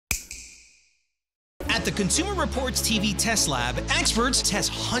At the Consumer Reports TV Test Lab, experts test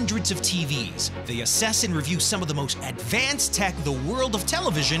hundreds of TVs. They assess and review some of the most advanced tech the world of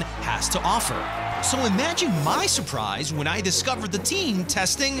television has to offer. So imagine my surprise when I discovered the team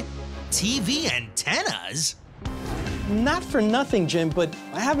testing TV antennas. Not for nothing, Jim, but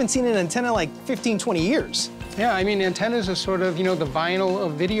I haven't seen an antenna like 15, 20 years. Yeah, I mean, antennas are sort of, the vinyl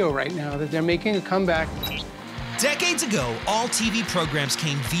of video right now, that they're making a comeback. Decades ago, all TV programs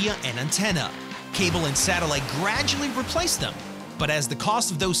came via an antenna. Cable and satellite gradually replaced them. But as the cost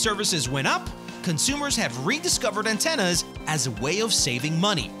of those services went up, consumers have rediscovered antennas as a way of saving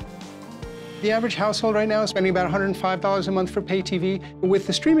money. The average household right now is spending about $105 a month for pay TV. With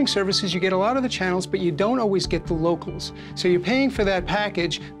the streaming services, you get a lot of the channels, but you don't always get the locals. So you're paying for that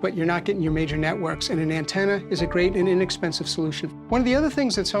package, but you're not getting your major networks, and an antenna is a great and inexpensive solution. One of the other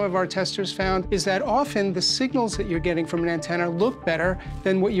things that some of our testers found is that often the signals that you're getting from an antenna look better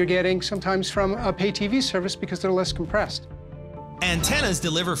than what you're getting sometimes from a pay TV service because they're less compressed. Antennas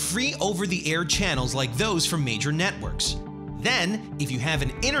deliver free over-the-air channels like those from major networks. Then, if you have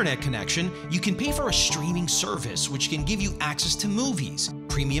an internet connection, you can pay for a streaming service which can give you access to movies,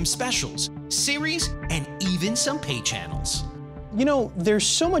 premium specials, series, and even some pay channels. You know, there's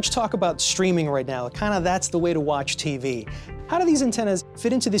so much talk about streaming right now. Kind of that's the way to watch TV. How do these antennas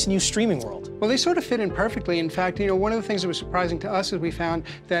fit into this new streaming world? Well, they sort of fit in perfectly. In fact, one of the things that was surprising to us is we found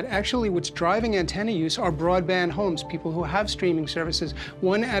that actually what's driving antenna use are broadband homes, people who have streaming services.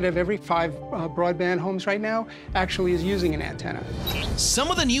 1 out of every 5 broadband homes right now actually is using an antenna.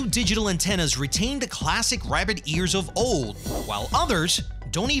 Some of the new digital antennas retain the classic rabbit ears of old, while others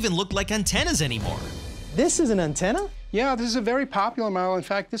don't even look like antennas anymore. This is an antenna? Yeah, this is a very popular model. In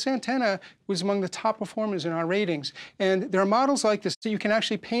fact, this antenna was among the top performers in our ratings. And there are models like this that you can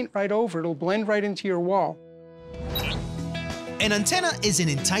actually paint right over. It'll blend right into your wall. An antenna is an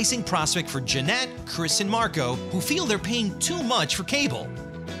enticing prospect for Jeanette, Chris, and Marco, who feel they're paying too much for cable.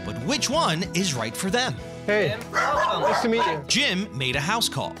 But which one is right for them? Hey, nice to meet you. Jim made a house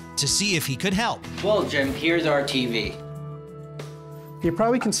call to see if he could help. Well, Jim, here's our TV. You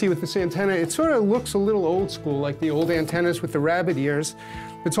probably can see with this antenna, it sort of looks a little old school, like the old antennas with the rabbit ears.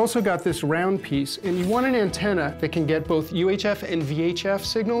 It's also got this round piece, and you want an antenna that can get both UHF and VHF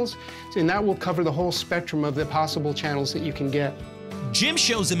signals, and that will cover the whole spectrum of the possible channels that you can get. Jim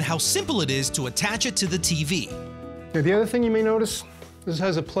shows him how simple it is to attach it to the TV. Now, the other thing you may notice, this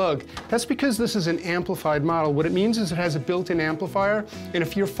has a plug. That's because this is an amplified model. What it means is it has a built-in amplifier, and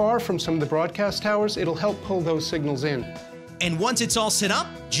if you're far from some of the broadcast towers, it'll help pull those signals in. And once it's all set up,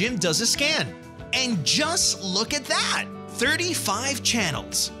 Jim does a scan. And just look at that, 35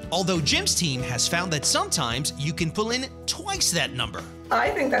 channels. Although Jim's team has found that sometimes you can pull in twice that number.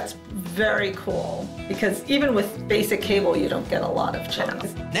 I think that's very cool because even with basic cable, you don't get a lot of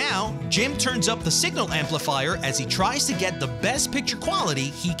channels. Now, Jim turns up the signal amplifier as he tries to get the best picture quality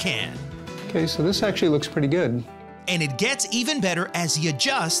he can. Okay, so this actually looks pretty good. And it gets even better as he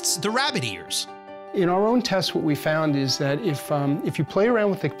adjusts the rabbit ears. In our own tests, what we found is that if you play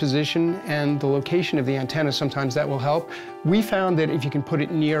around with the position and the location of the antenna, sometimes that will help. We found that if you can put it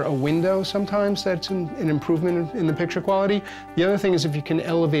near a window, sometimes that's an improvement in the picture quality. The other thing is if you can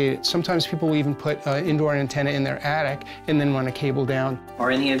elevate it. Sometimes people will even put an indoor antenna in their attic and then run a cable down. Are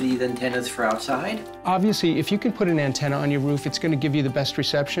any of these antennas for outside? Obviously, if you can put an antenna on your roof, it's going to give you the best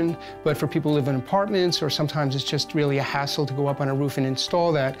reception. But for people who live in apartments, or sometimes it's just really a hassle to go up on a roof and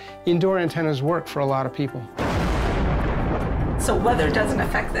install that, indoor antennas work for a lot of people. So weather doesn't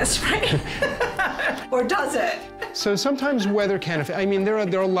affect this, right? Or does it? So sometimes weather can affect. I mean, there are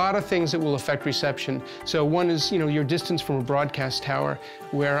a lot of things that will affect reception. So one is, your distance from a broadcast tower.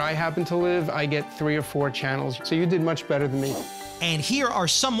 Where I happen to live, I get 3 or 4 channels. So you did much better than me. And here are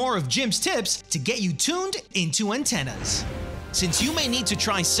some more of Jim's tips to get you tuned into antennas. Since you may need to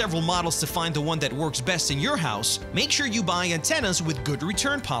try several models to find the one that works best in your house, make sure you buy antennas with good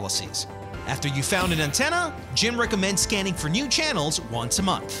return policies. After you found an antenna, Jim recommends scanning for new channels once a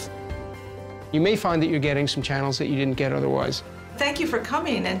month. You may find that you're getting some channels that you didn't get otherwise. Thank you for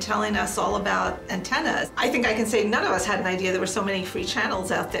coming and telling us all about antennas. I think I can say none of us had an idea there were so many free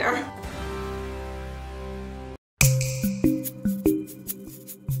channels out there.